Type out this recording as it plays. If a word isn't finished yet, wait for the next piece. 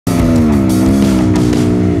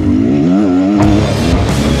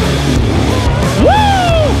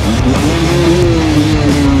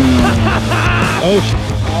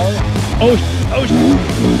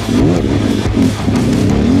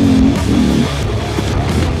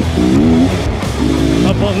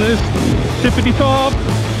Tippity top.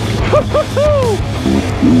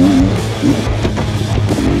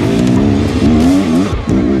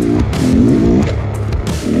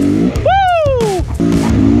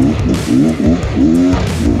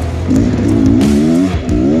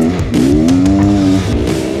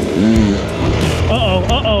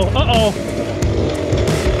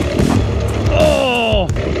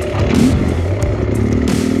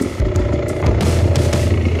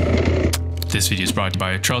 This video is brought to you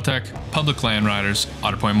by Trailtech, Public Land Riders,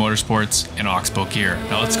 AutoPoint Motorsports, and OxbowGear.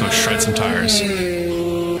 Now let's go shred some tires.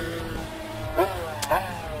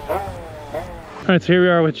 Alright, so here we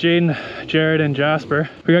are with Jaden, Jared, and Jasper.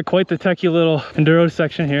 We got quite the techie little enduro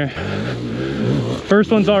section here.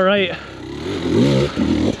 First one's alright,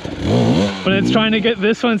 but it's trying to get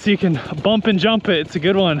this one so you can bump and jump it. It's a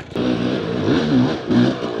good one.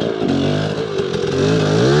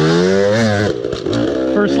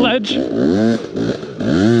 First ledge.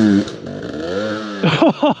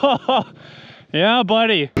 Yeah,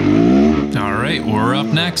 buddy. All right, we're up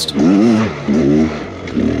next.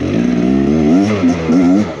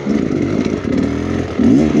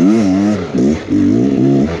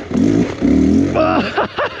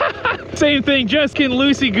 Same thing, just getting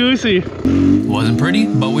loosey-goosey. Wasn't pretty,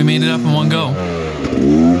 but we made it up in one go.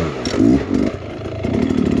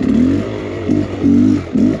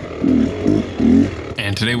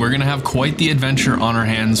 And today we're gonna have quite the adventure on our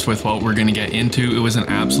hands with what we're gonna get into. It was an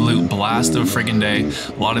absolute blast of a friggin' day.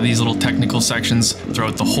 A lot of these little technical sections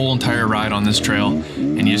throughout the whole entire ride on this trail,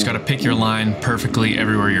 and you just gotta pick your line perfectly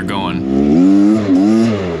everywhere you're going.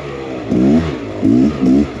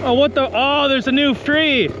 Oh, what the? Oh, there's a new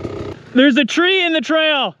tree. There's a tree in the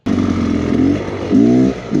trail.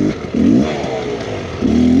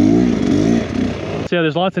 So yeah,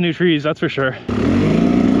 there's lots of new trees, that's for sure.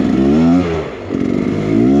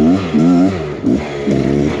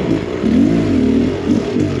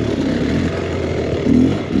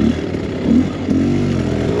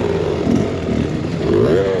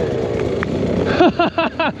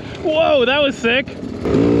 Whoa, that was sick.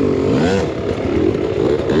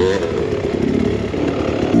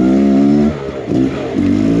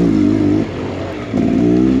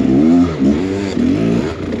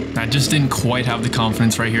 I just didn't quite have the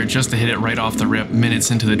confidence right here just to hit it right off the rip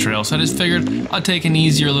minutes into the trail, so I just figured I'd take an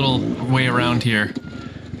easier little way around here.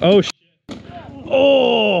 Oh,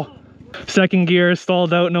 oh! Second gear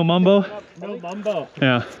stalled out, no mumbo? No mumbo.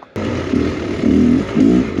 Yeah.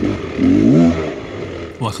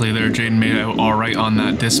 Luckily there, Jaden made it all right on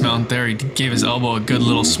that dismount there. He gave his elbow a good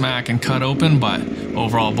little smack and cut open, but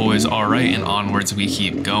overall, boys, all right, and onwards we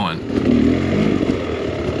keep going.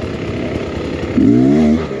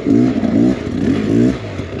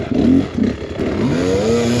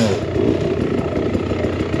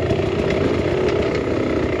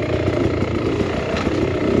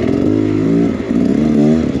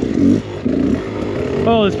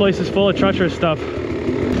 Oh, this place is full of treacherous stuff.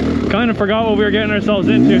 Kind of forgot what we were getting ourselves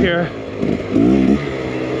into here.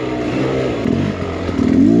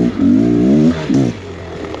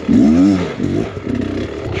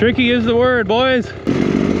 Tricky is the word, boys.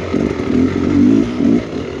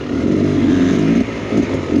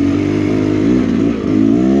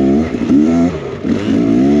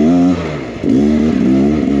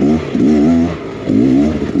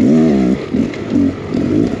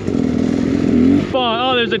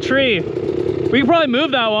 Oh, there's a tree. We can probably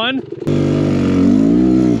move that one.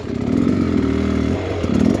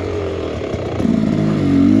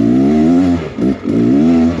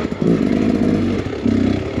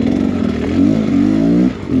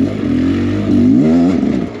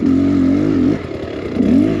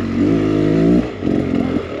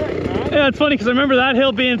 Yeah, it's funny because I remember that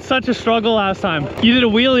hill being such a struggle last time. You did a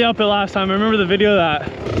wheelie up it last time. I remember the video of that.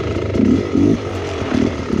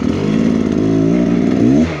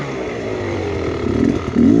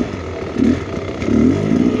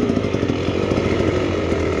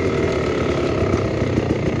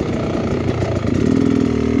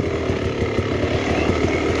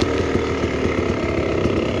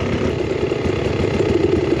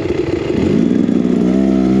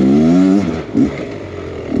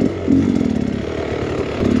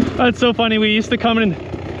 That's so funny. We used to come and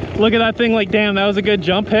look at that thing like, damn, that was a good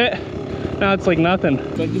jump hit. Now it's like nothing.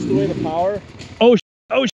 Is that just the way to power? Oh,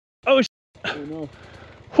 oh, oh, I don't know.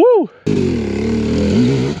 whoo!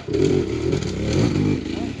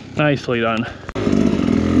 Nicely done.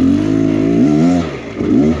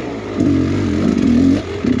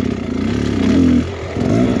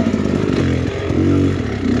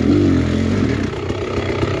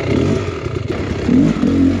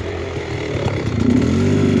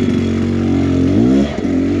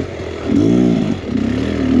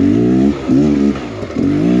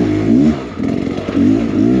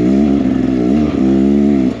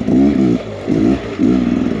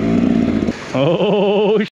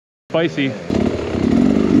 Oh, spicy.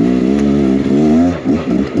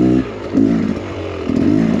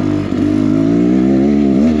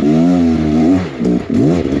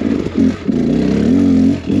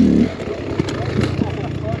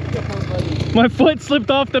 My foot slipped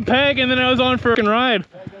off the peg and then I was on for a fucking ride.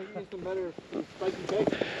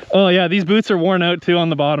 Oh yeah, these boots are worn out too on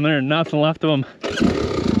the bottom. There's nothing left of them.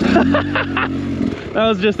 That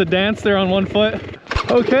was just a dance there on one foot.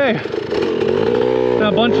 Okay,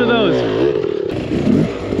 a bunch of those.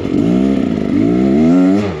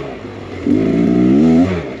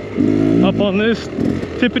 Up on this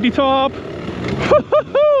tippity top.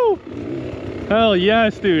 Hell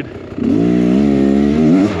yes, dude.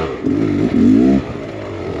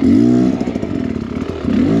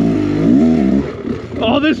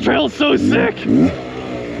 Oh, this trail's so sick.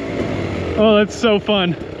 Oh, that's so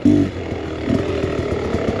fun.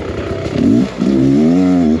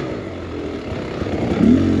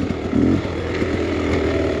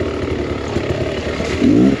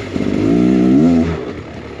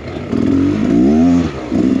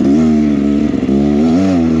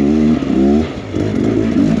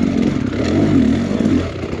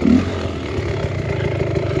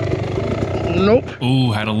 Nope.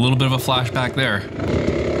 Ooh, had a little bit of a flashback there.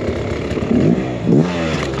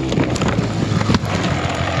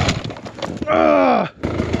 Ah!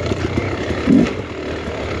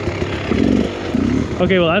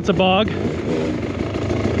 Okay, well that's a bog.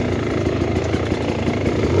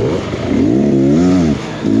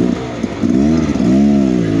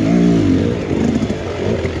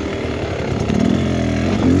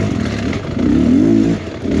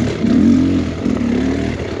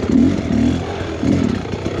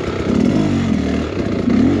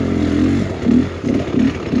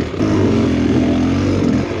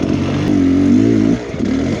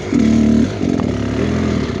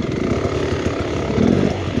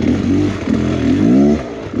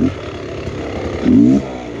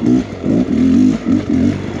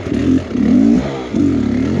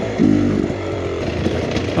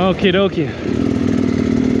 Okie dokie.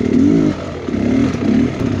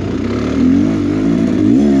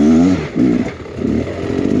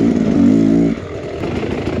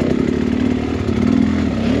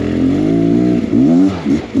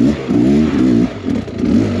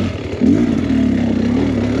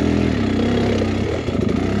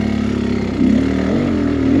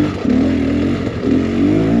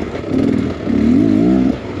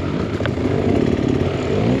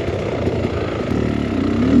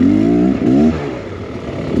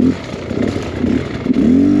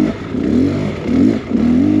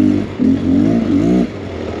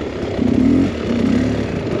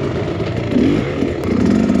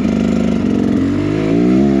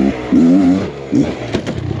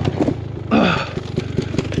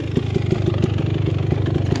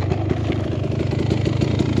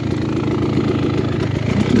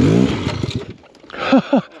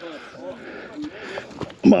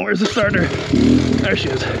 Come on, where's the starter? There she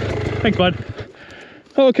is. Thanks, bud.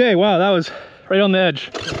 Okay, wow, that was right on the edge.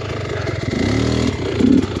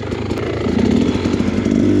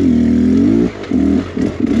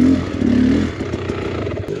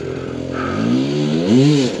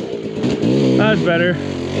 That's better.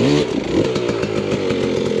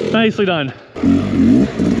 Nicely done.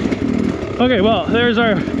 Okay, well, there's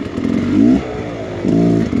our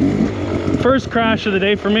first crash of the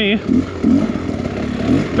day for me.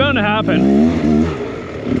 Bound to happen,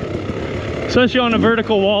 especially on a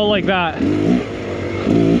vertical wall like that.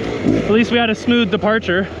 At least we had a smooth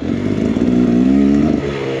departure.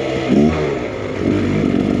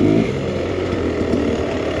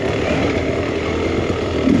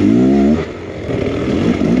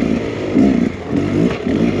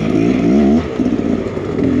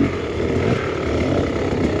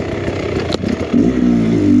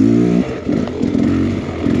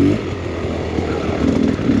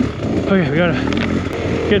 Okay, we gotta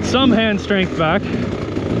get some hand strength back.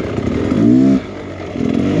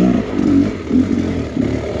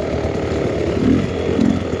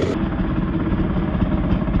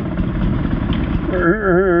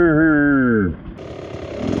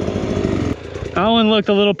 That one looked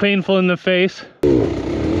a little painful in the face.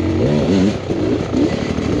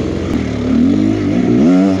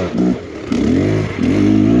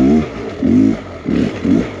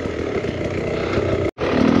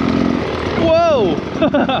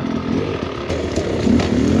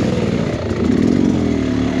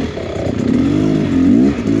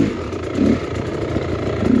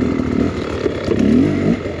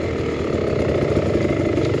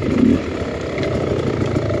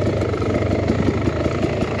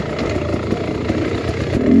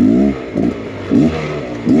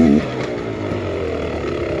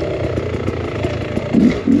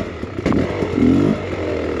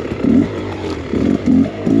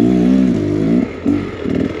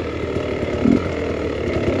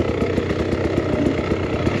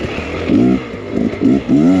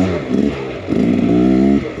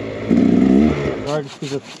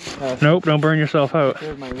 Nope, don't burn yourself out.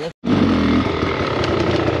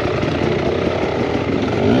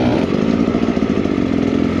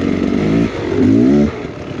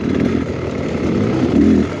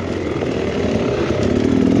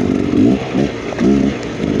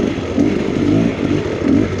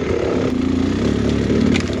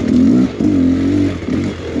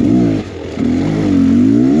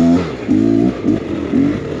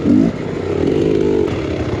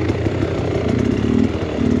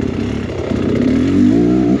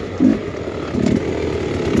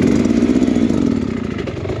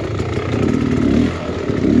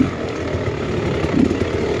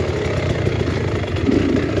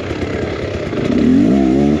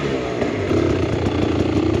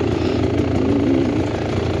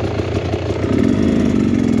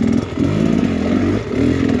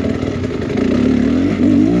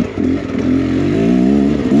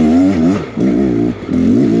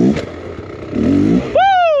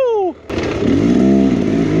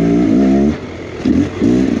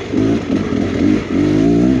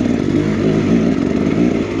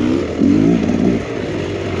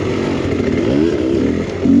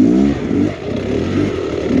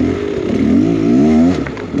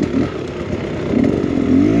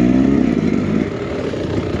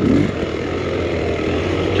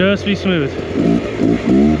 Just be smooth.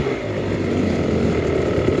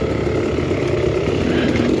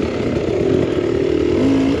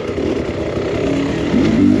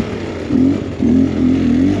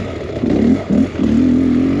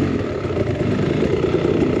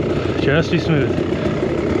 Just be smooth.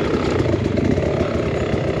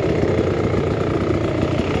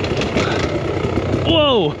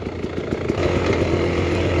 Whoa!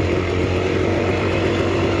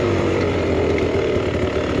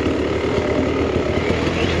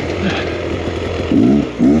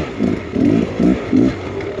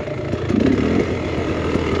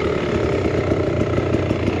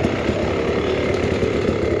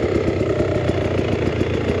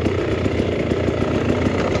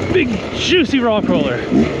 Big juicy rock roller.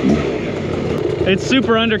 It's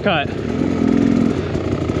super undercut.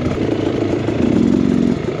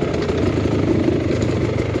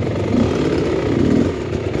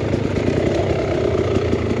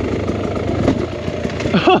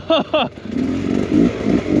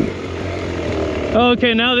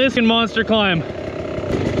 Okay, now this can monster climb.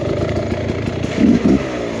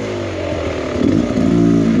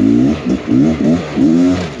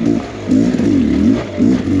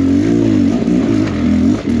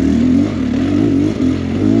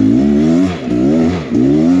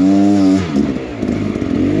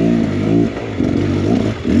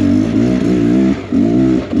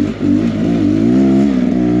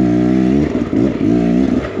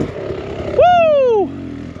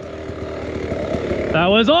 That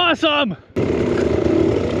was awesome!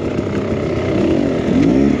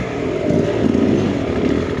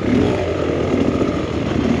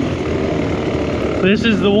 This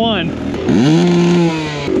is the one.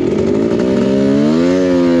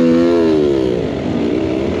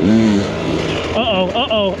 Uh-oh,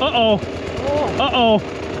 uh-oh, uh-oh. Uh-oh.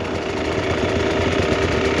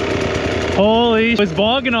 Holy, it's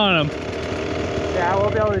bogging on him. Yeah, I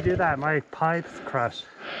won't be able to do that. My pipes crushed.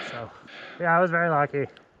 So, yeah, I was very lucky.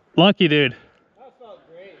 Lucky, dude. That felt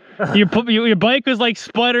great. Your bike was like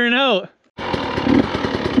sputtering out.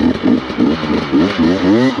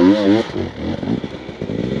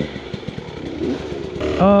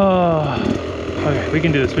 Oh, okay, we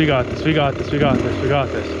can do this. We got this. We got this. We got this. We got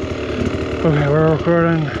this. Okay, we're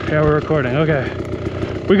recording. Yeah, we're recording. Okay,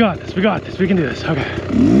 we got this. We got this. We can do this. Okay.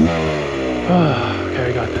 Oh, okay,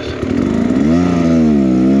 we got this.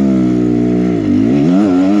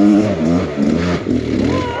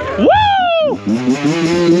 Woo!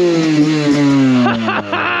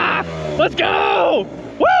 Let's go!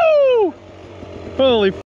 Woo! Holy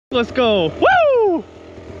f, let's go! Woo!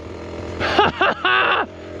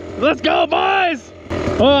 Let's go, boys!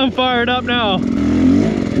 Oh, I'm fired up now.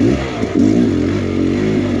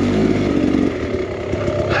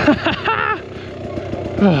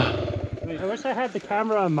 I wish I had the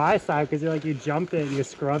camera on my side because you jumped it and you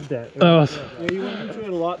scrubbed it. Oh, Yeah, you went into it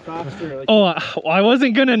a lot faster. Like, oh, I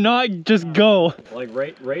wasn't gonna not just go. like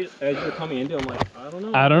right as you're coming into, I'm like, I don't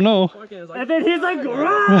know. I don't know. And then he's like,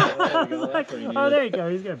 "Rah!" Like, oh, there you go.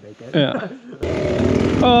 He's gonna make it. Yeah.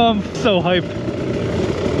 Oh, I'm so hyped.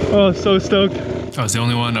 Oh, so stoked. I was the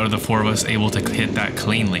only one out of the 4 of us able to hit that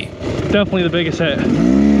cleanly. Definitely the biggest hit.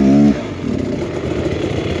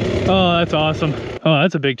 Oh, that's awesome. Oh,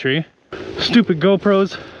 that's a big tree. Stupid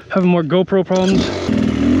GoPros. Having more GoPro problems.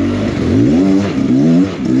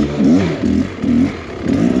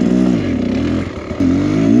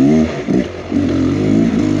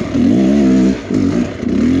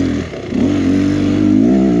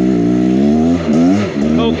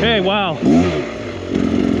 Okay, wow.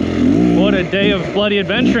 What a day of bloody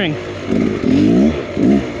adventuring.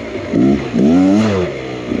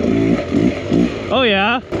 Oh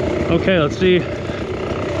yeah. Okay, let's see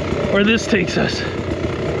where this takes us.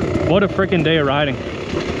 What a freaking day of riding.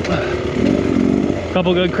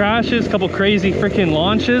 Couple good crashes, couple crazy freaking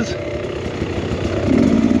launches.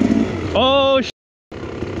 Oh,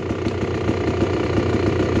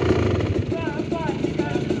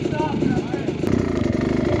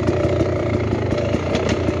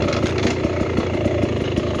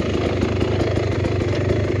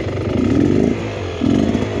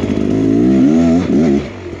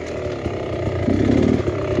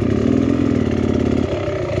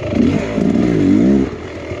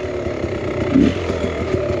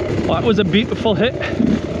 that was a beautiful hit.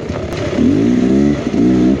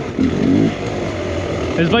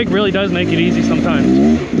 This bike really does make it easy sometimes.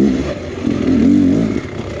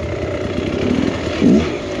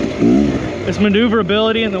 Its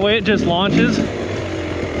maneuverability and the way it just launches,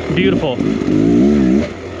 beautiful.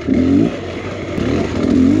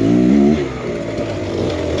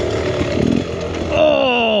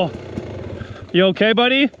 Oh! You okay,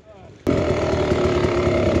 buddy?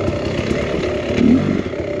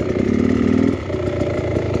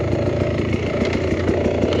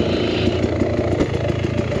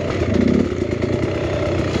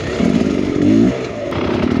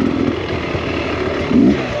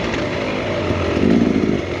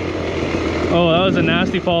 Oh, that was a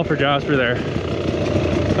nasty fall for Jasper there.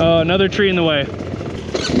 Oh, another tree in the way.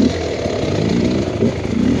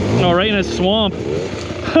 Oh, right in a swamp.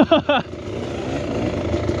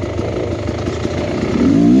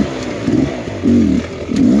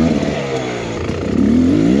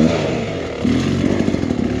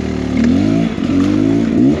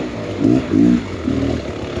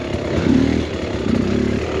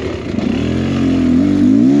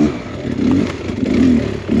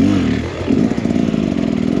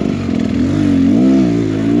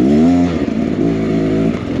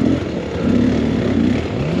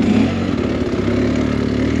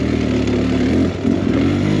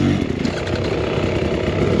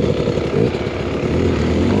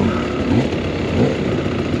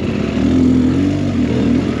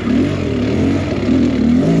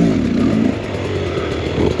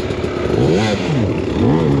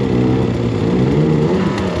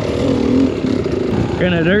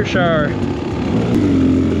 In a dirt shower.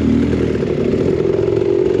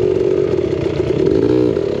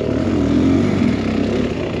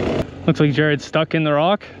 Looks like Jared's stuck in the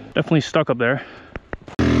rock. Definitely stuck up there.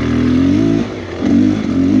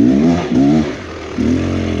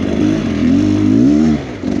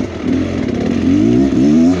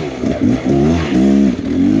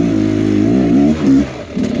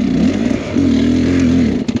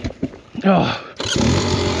 Oh.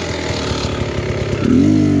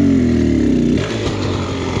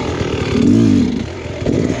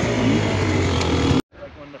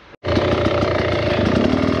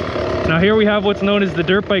 Now here we have what's known as the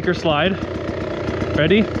dirt biker slide.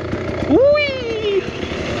 Ready? Whee!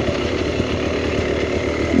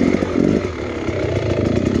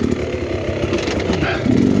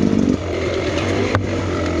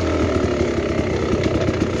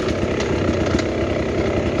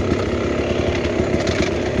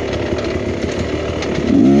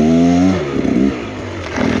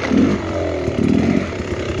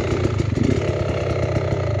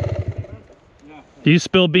 Do you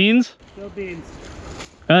spill beans? Spill beans.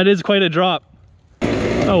 That is quite a drop.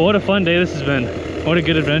 Oh, what a fun day this has been. What a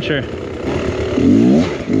good adventure.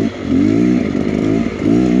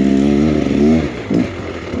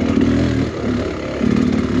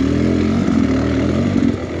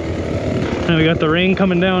 And we got the rain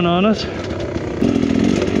coming down on us.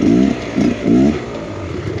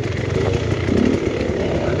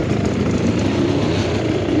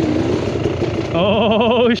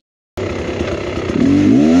 Oh,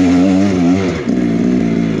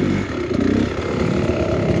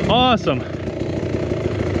 awesome.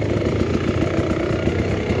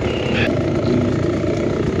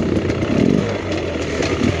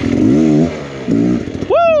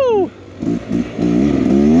 Woo!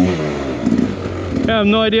 Yeah, I have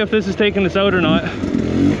no idea if this is taking us out or not.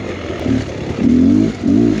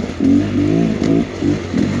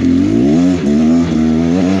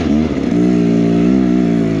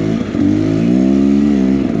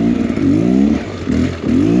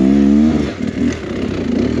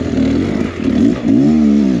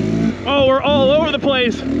 Oh, we're all over the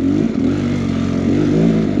place.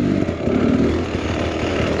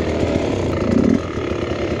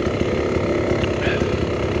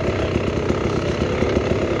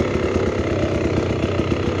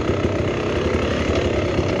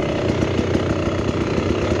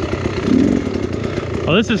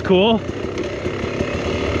 Oh, this is cool.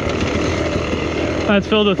 That's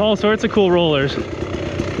filled with all sorts of cool rollers.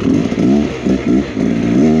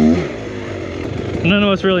 None of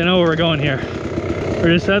us really know where we're going here.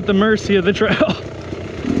 We're just at the mercy of the trail.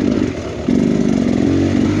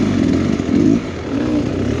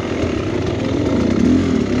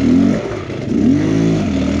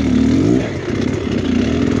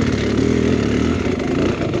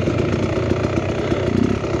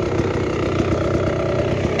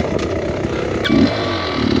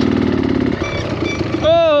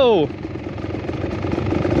 Oh!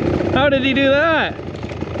 How did he do that?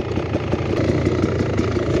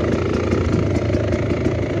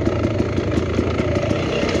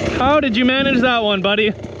 How did you manage that one,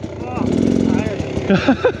 buddy? Oh,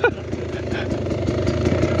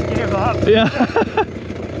 give up. Yeah.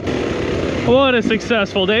 What a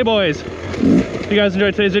successful day, boys. If you guys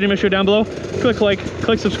enjoyed today's video, make sure down below, click like,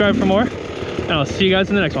 click subscribe for more, and I'll see you guys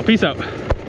in the next one. Peace out.